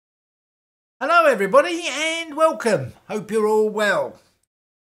Hello everybody and welcome. Hope you're all well.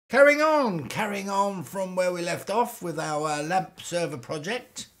 Carrying on from where we left off with our lamp server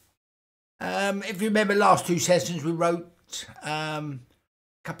project. If you remember last two sessions we wrote a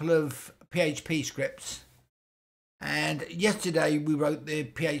couple of PHP scripts, and yesterday we wrote the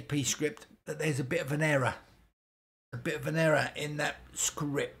PHP script that there's a bit of an error. In that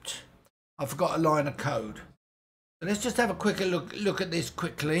script. I forgot a line of code. So let's just have a quicker look at this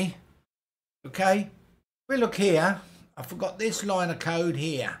quickly. Okay, we look here. I forgot this line of code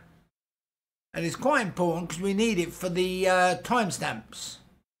here, and it's quite important because we need it for the timestamps.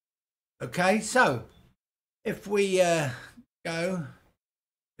 Okay, so if we go,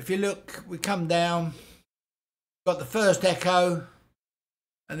 if you look, we come down, got the first echo,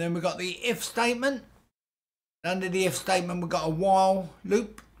 and then we got the if statement. Under the if statement, we've got a while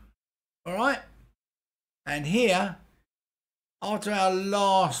loop. All right, and here, after our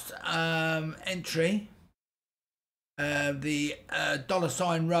last entry, the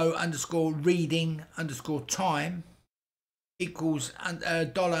 $row underscore reading underscore time equals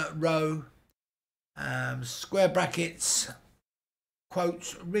 $row square brackets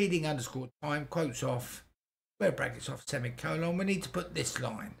quotes reading underscore time quotes off square brackets off semicolon. We need to put this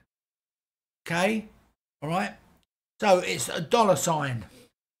line. Okay, all right. So it's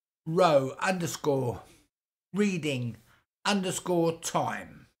 $row underscore reading underscore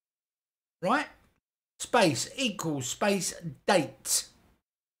time, right? Space equals space date,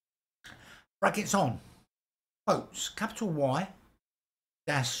 brackets on, quotes, capital Y,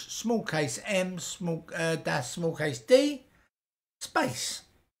 dash small case M, dash small case D, space,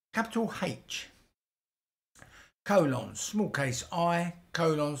 capital H, colon, small case I,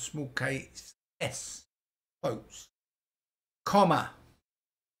 colon, small case S, quotes, comma,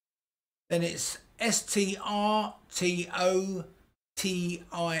 then it's STRTOTIME,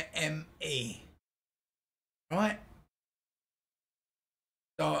 right?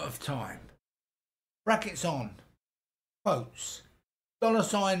 Start of time. Brackets on. Quotes.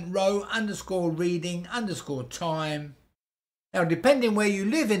 $row underscore reading underscore time. Now, depending where you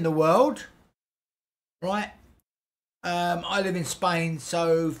live in the world, right? I live in Spain,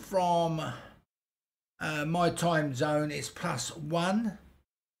 so from my time zone, it's +1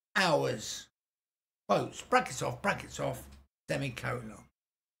 hours. Quotes, brackets off, semicolon.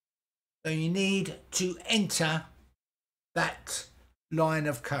 So you need to enter that line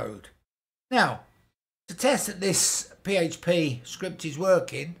of code. Now, to test that this PHP script is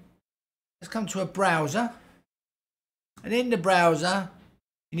working, let's come to a browser. And in the browser,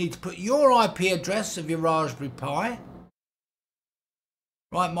 you need to put your IP address of your Raspberry Pi.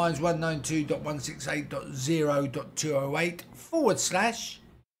 Right, mine's 192.168.0.208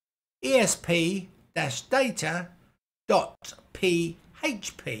 / ESP-data.php,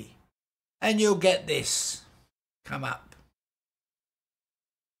 and you'll get this come up.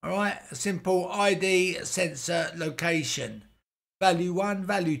 All right, a simple ID, sensor, location, value 1,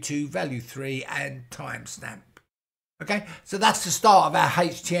 value 2, value 3, and timestamp. Okay, so that's the start of our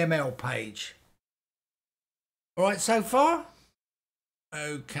HTML page. All right, so far?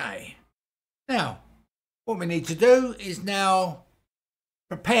 Okay. Now, what we need to do is now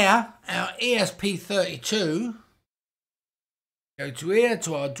prepare our ESP32. Go to here, to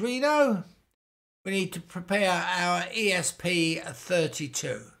Arduino. We need to prepare our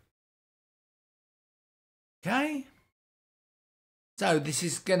ESP32. Okay. So this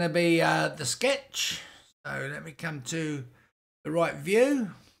is going to be the sketch. So let me come to the right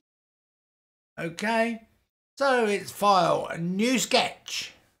view. Okay. So it's file, a new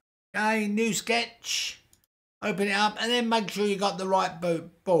sketch. Okay, new sketch. Open it up and then make sure you got the right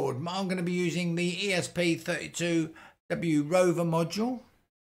board. I'm going to be using the ESP32W Rover module.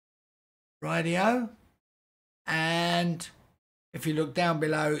 Radio. And if you look down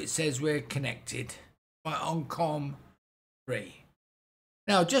below, it says we're connected right on COM 3.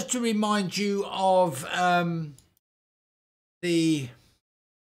 Now, just to remind you of the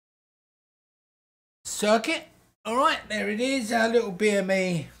circuit. All right, there it is, our little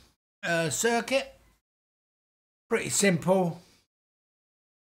BME circuit. Pretty simple.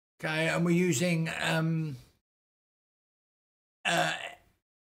 Okay, and we're using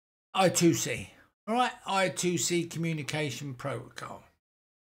I2C. All right, I2C communication protocol.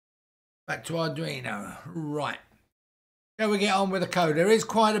 Back to Arduino. Right. Shall we get on with the code? There is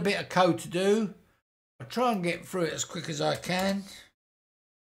quite a bit of code to do. I'll try and get through it as quick as I can.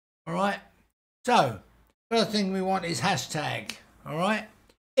 All right. So, first thing we want is hashtag. All right.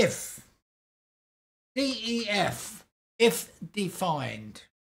 If. DEF. If defined.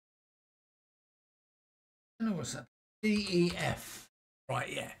 I don't know what's that. DEF. Right,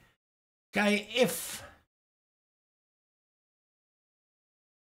 yeah. Okay, if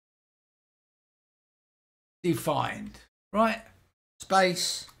defined, right?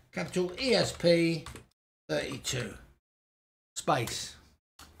 Space, capital ESP32, space,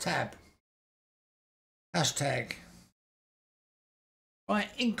 tab, hashtag, right?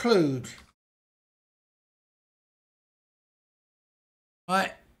 Include,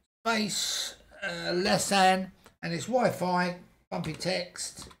 right? Space, less than, and it's Wi-Fi, bumpy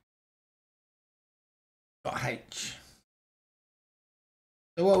text, .h.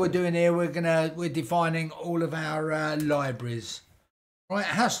 So what we're doing here, we're defining all of our libraries. Right,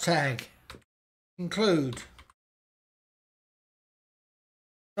 hashtag, include,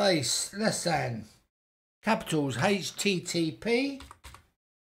 space, less than, capitals HTTP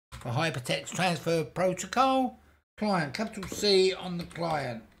for Hypertext Transfer Protocol, client, capital C on the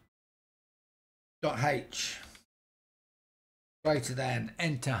client, .h, greater than,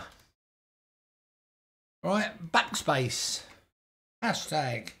 enter. Right, backspace,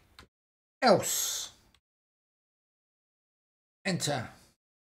 hashtag, else, enter,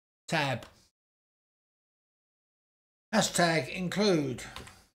 tab, hashtag, include,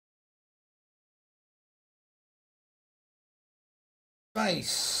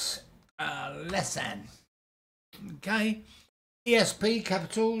 space, less than, okay, ESP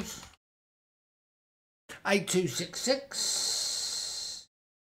capitals, 8266,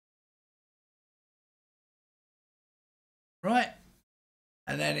 right,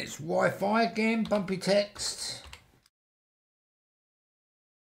 and then it's Wi-Fi again, bumpy text,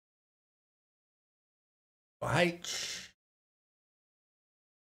 H,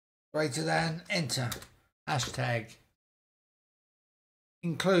 greater than, enter, hashtag,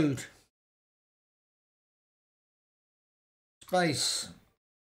 include, space,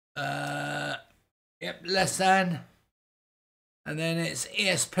 yep, less than, and then it's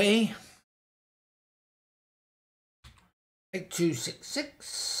ESP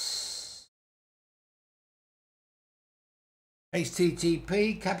 8266,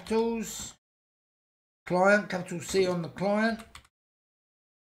 HTTP capitals, client, capital C on the client,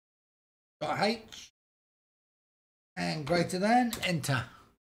 .h, and greater than, enter,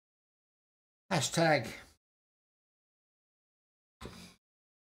 hashtag,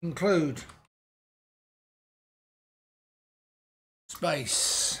 include,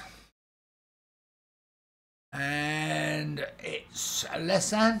 space, and it's less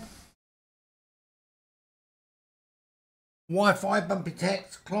than, Wi-Fi bumpy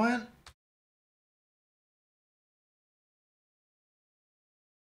text client,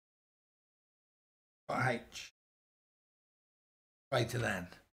 .h, greater than,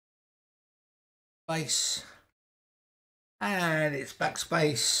 space, and it's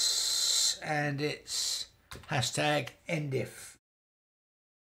backspace, and it's hashtag endif.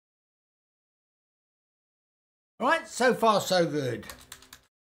 All right, so far so good.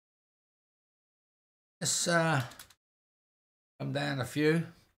 Let's come down a few.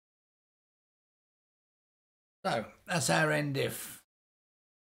 So that's our endif.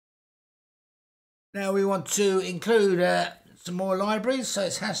 Now we want to include some more libraries, so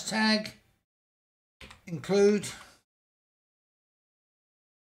it's hashtag include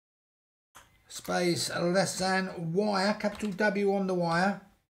space less than wire, capital W on the wire,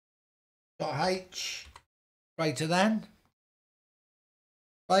 .h, greater than,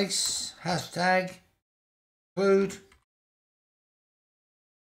 space, hashtag, include,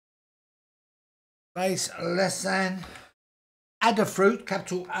 space, less than, Adafruit,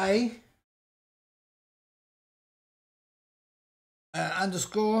 capital A,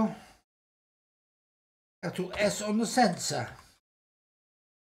 underscore, capital S on the sensor,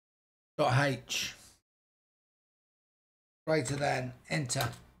 .h, greater than, enter.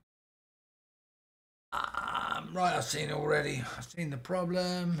 Right, I've seen already. I've seen the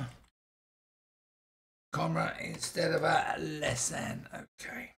problem. Comma instead of a less than.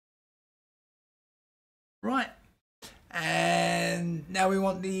 Okay. Right. And now we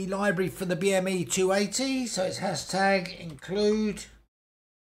want the library for the BME 280. So it's hashtag include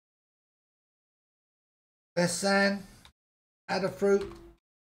less than Adafruit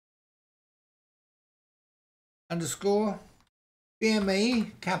underscore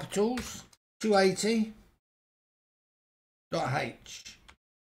BME capitals 280 .h.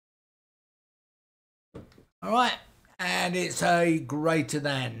 All right, and it's a greater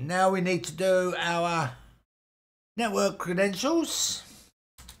than. Now we need to do our network credentials.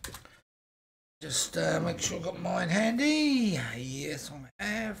 Just make sure I've got mine handy. Yes, I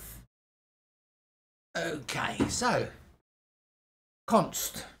have. Okay, so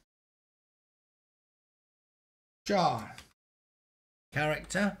const char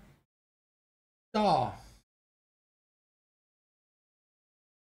character star.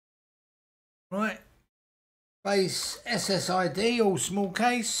 Right. Space SSID, all small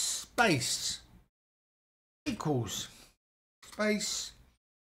case, space equals space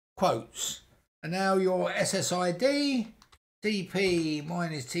quotes. And now your SSID, TP,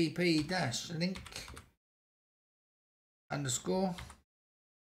 mine is TP dash link underscore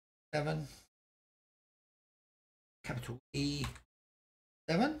 7, capital E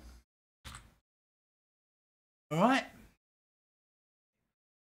 7. All right.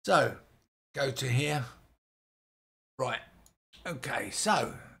 So go to here. Right. Okay.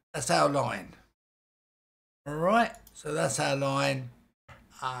 So that's our line. All right. So that's our line.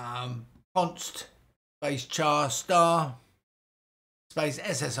 Const space char star space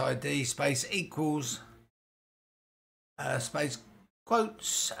SSID space equals space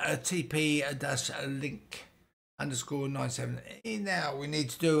quotes TP dash link underscore 97. Now we need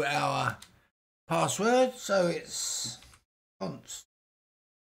to do our password, so it's const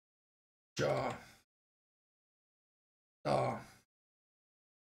char star.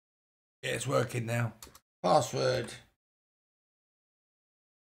 Yeah, it's working now. Password.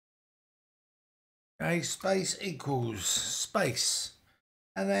 Okay, space equals space,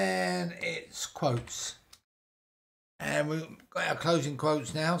 and then it's quotes, and we've got our closing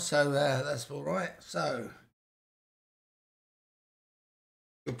quotes now, so that's all right. So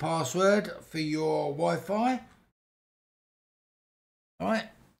your password for your Wi-Fi. All right,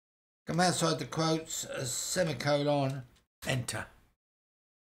 come outside the quotes, a semicolon, enter.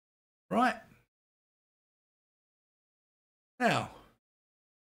 Right. Now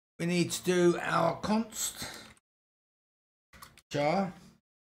we need to do our const char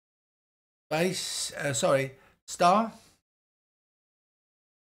space star,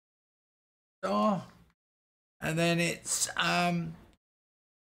 and then it's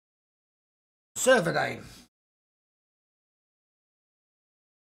server name.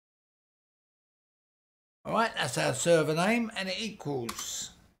 All right, that's our server name, and it equals.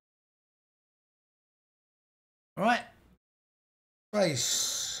 All right,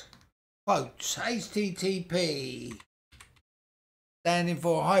 space quotes HTTP, standing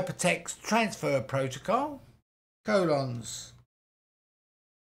for Hypertext Transfer Protocol, colons,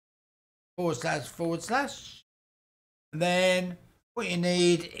 / and then what you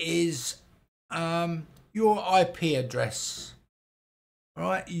need is your IP address. All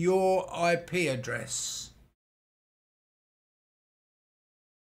right, your IP address.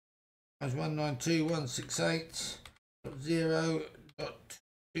 That's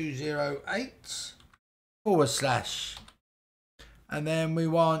 192.168.0.208 / and then we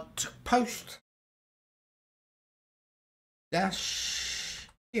want post dash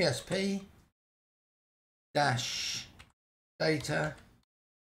ESP dash data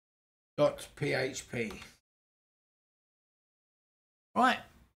 .php. Right,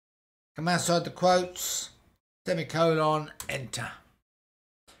 come outside the quotes, semicolon, enter.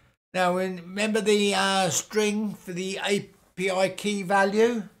 Now remember the string for the API key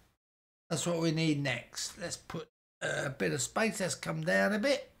value? That's what we need next. Let's put a bit of space. Let's come down a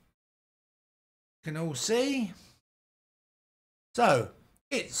bit. You can all see. So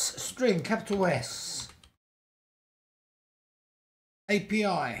it's string capital S. API.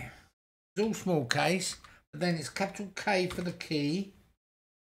 It's all small case, but then it's capital K for the key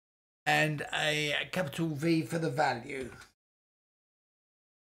and a capital V for the value.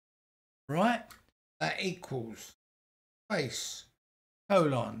 Right, that equals space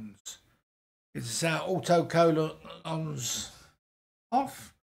colons. It's our auto colons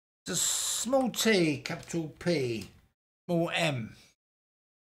off. It's a small t, capital P, small m,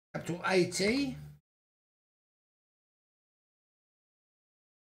 capital AT.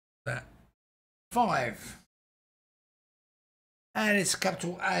 That 5, and it's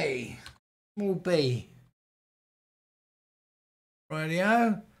capital A, small b.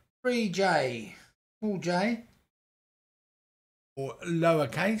 Radio. 3J, small j, or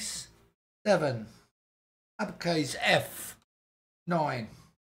lowercase, 7, uppercase F, 9.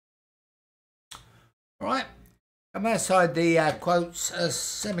 All right, come outside the quotes,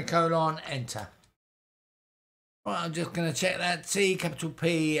 semicolon, enter. All right, I'm just going to check that. T, capital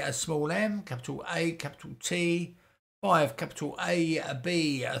P, a small m, capital A, capital T, 5, capital A,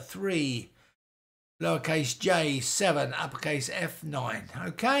 B, 3, lowercase j, 7, uppercase F, 9.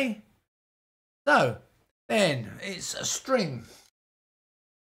 Okay, so then it's a string,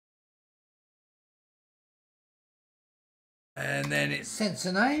 and then it's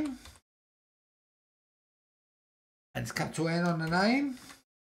sensor name, and it's capital N on the name.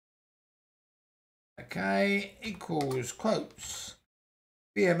 Okay, equals quotes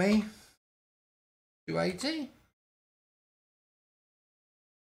BME 280.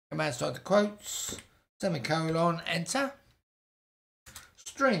 Come outside the quotes, semicolon, enter.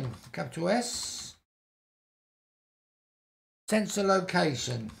 String, capital S. Sensor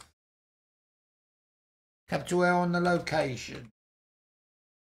location. Capital L on the location.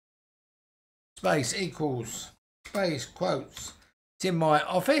 Space equals, space, quotes. It's in my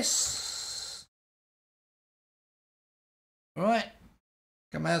office. All right.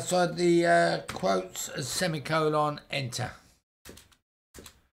 Come outside the quotes, semicolon, enter.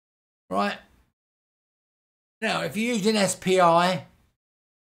 Right. Now, if you're using SPI,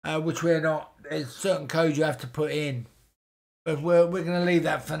 which we're not, there's certain codes you have to put in. But we're going to leave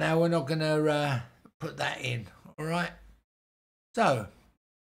that for now. We're not going to put that in. All right. So,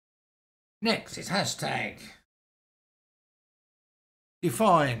 next is hashtag.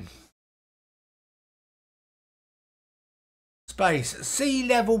 Define. Space. Sea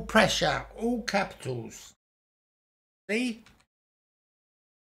level pressure. All capitals. Sea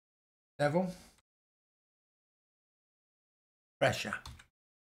level pressure.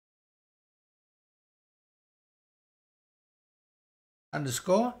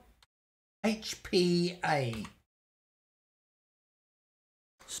 Underscore HPA.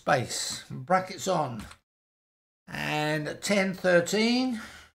 Space. Brackets on. And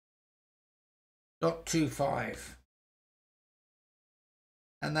 1013.25.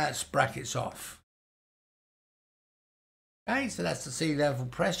 And that's brackets off. Okay, so that's the sea level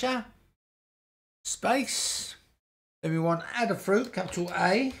pressure. Space. Then we want Adafruit, capital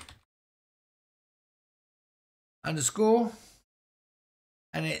A. Underscore.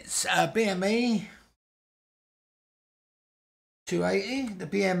 And it's BME 280. The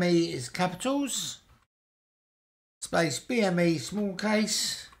BME is capitals. Space BME small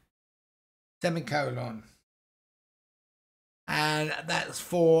case. Semicolon. And that's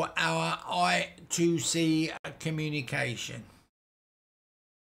for our I2C communication.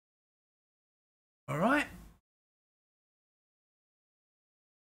 All right.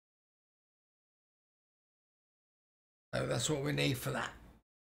 So that's what we need for that.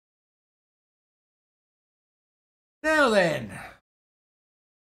 Now then,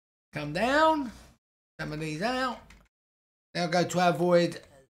 come down, some of these out. Now go to our void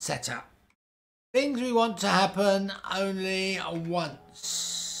setup. Things we want to happen only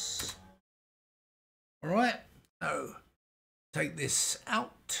once. All right, so take this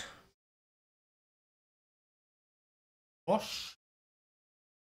out. Wash.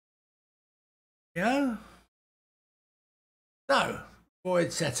 Yeah. So,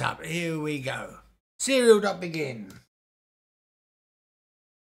 void setup, here we go. Serial.begin.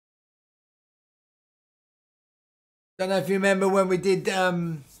 Don't know if you remember when we did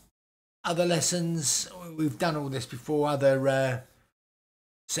other lessons. We've done all this before, other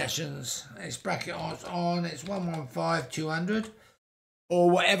sessions. It's bracket on, it's 115.200 or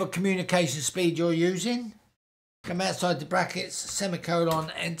whatever communication speed you're using. Come outside the brackets,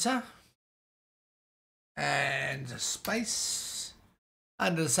 semicolon, enter. And space.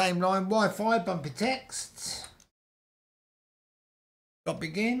 Under the same line, Wi-Fi, bumpy text. Dot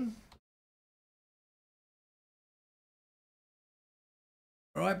begin.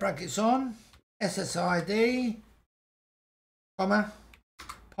 All right, brackets on. SSID, comma,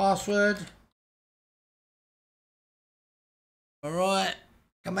 password. All right,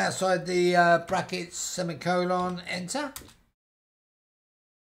 come outside the brackets, semicolon, enter.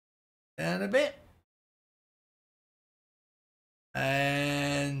 Down a bit.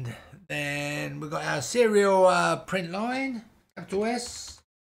 And then we've got our serial print line, capital S,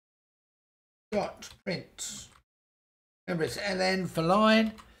 dot print. Remember it's LN for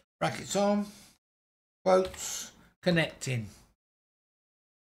line, brackets on, quotes, connecting.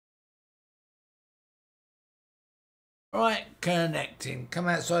 Alright, connecting. Come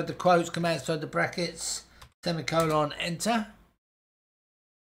outside the quotes, come outside the brackets, semicolon, enter.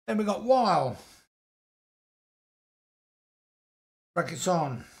 Then we've got while. Brackets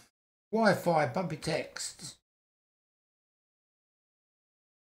on. Wi-Fi, bumpy text.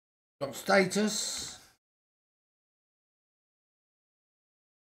 Dot status.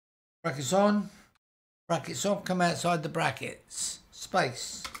 Brackets on. Brackets off, come outside the brackets.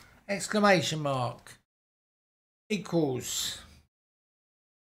 Space. Exclamation mark. Equals.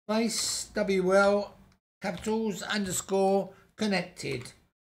 Space. WL. Capitals. Underscore. Connected.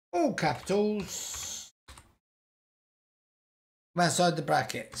 All capitals. Outside the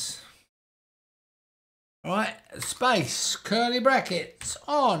brackets. Alright, space, curly brackets,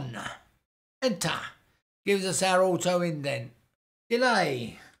 on, enter, gives us our auto indent,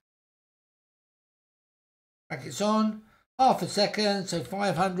 delay, brackets on, half a second, so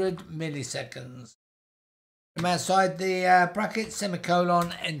 500 milliseconds, Come outside the bracket,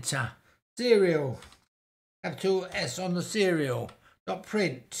 semicolon, enter. Serial, capital S on the serial, dot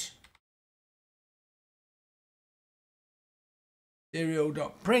print. Serial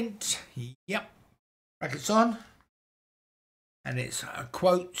dot print, yep. Brackets on. And it's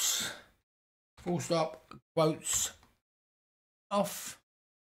quotes, full stop, quotes, off.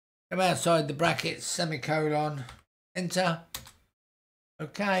 Come outside the brackets, semicolon, enter.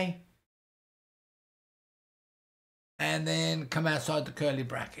 Okay. And then come outside the curly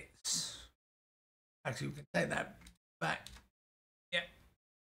brackets. Actually, we can take that back. Yep.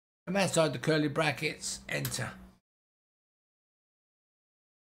 Come outside the curly brackets, enter.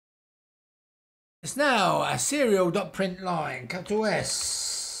 It's now a serial.print line, capital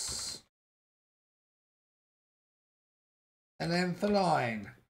S. And then for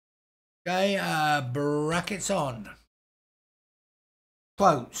line. Okay, brackets on.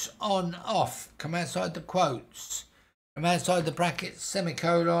 Quotes, on, off. Come outside the quotes. Come outside the brackets,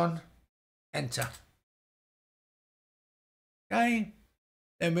 semicolon, enter. Okay.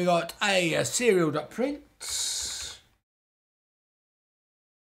 Then we got a serial.print.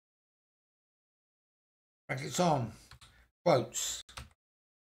 Brackets on. Quotes.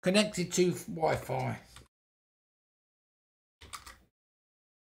 Connected to Wi-Fi.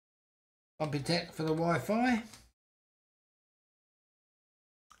 Bumpy tech for the Wi-Fi.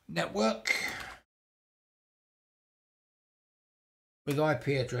 Network. With IP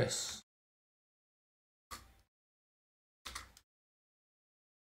address.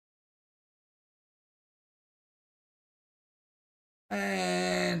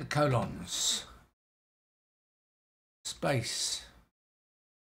 And colons. Space.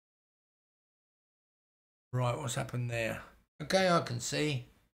 Right, what's happened there? Okay, I can see.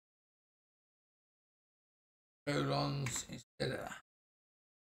 Colons instead of that.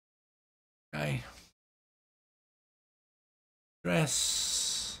 Okay.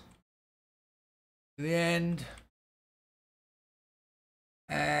 Address. To the end.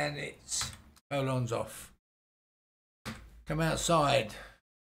 And it's colons off. Come outside.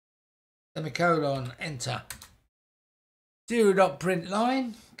 Semicolon, enter. Serial.print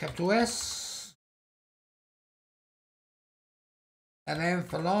line, capital S. And then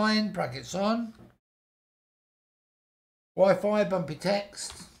for line, brackets on. Wi-Fi, bumpy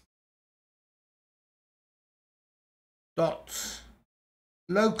text. Dot.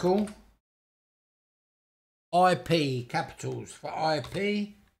 Local. IP, capitals for IP.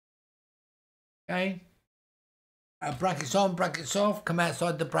 Okay. Brackets on, brackets off. Come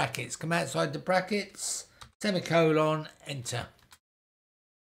outside the brackets. Come outside the brackets. Semicolon, enter.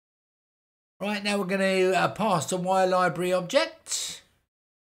 Right, now we're going to pass the wire library object.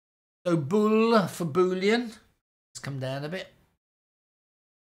 So bool for boolean. Let's come down a bit.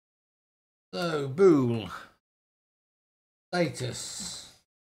 So bool. Status.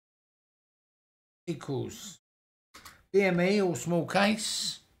 Equals. BME, all small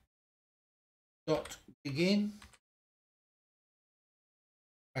case. Dot begin.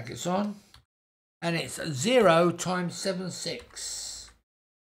 Brackets on. And it's 0 times 76.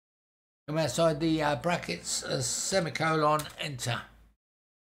 Come outside the brackets, semicolon, enter.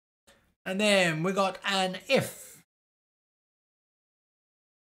 And then we got an if.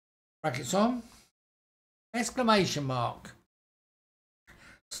 Brackets on. Exclamation mark.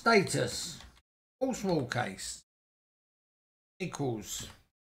 Status. All small case. Equals.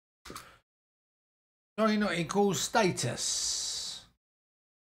 Sorry, not equals, status.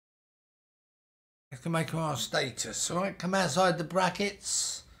 Exclamation mark status. Alright, come outside the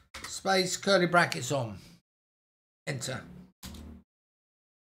brackets. Space, curly brackets on. Enter.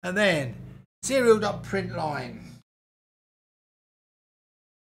 And then serial.print line.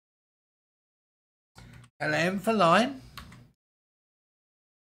 LM for line.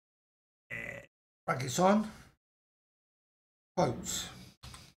 Brackets on. Quotes.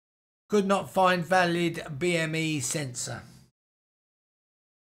 Could not find valid BME sensor.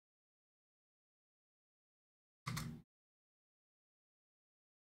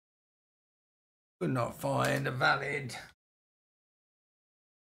 Could not find a valid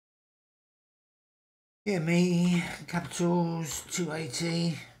BME capitals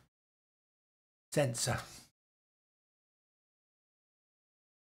 280 sensor.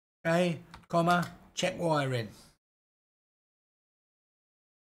 Okay, comma, check wiring.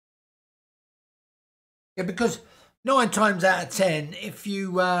 Yeah, because 9 times out of 10, if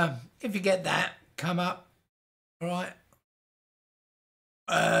you get that come up, all right,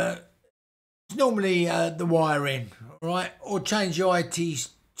 it's normally the wiring, all right, or change your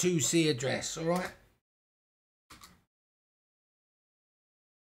IT2C address, all right.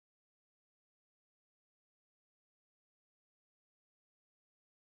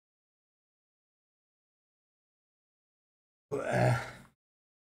 Put an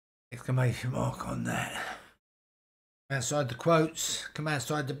exclamation mark on that. Come outside the quotes, come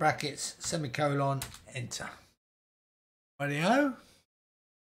outside the brackets, semicolon, enter. Rightio.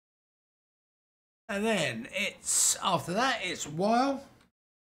 And then it's, after that, it's while.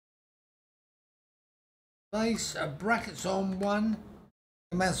 Place brackets on one,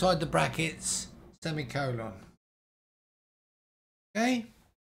 come outside the brackets, semicolon. Okay.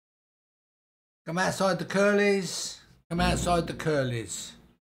 Come outside the curlies, come outside the curlies.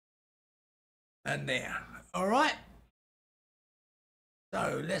 And there. All right.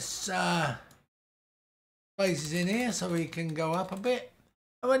 So let's spaces in here so we can go up a bit.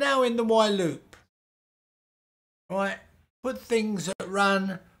 And we're now in the while loop. Right. Put things that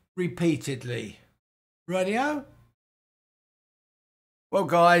run repeatedly. Radio. Well,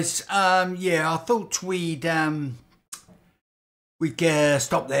 guys, yeah, I thought we'd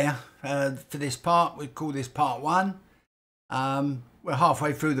stop there for this part. We'd call this part one. We're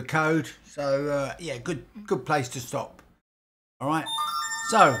halfway through the code, so yeah, good place to stop. All right.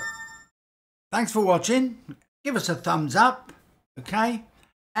 So, thanks for watching. Give us a thumbs up, okay?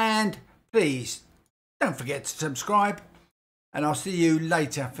 And please don't forget to subscribe. And I'll see you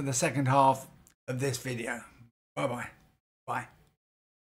later for the second half of this video. Bye-bye. Bye.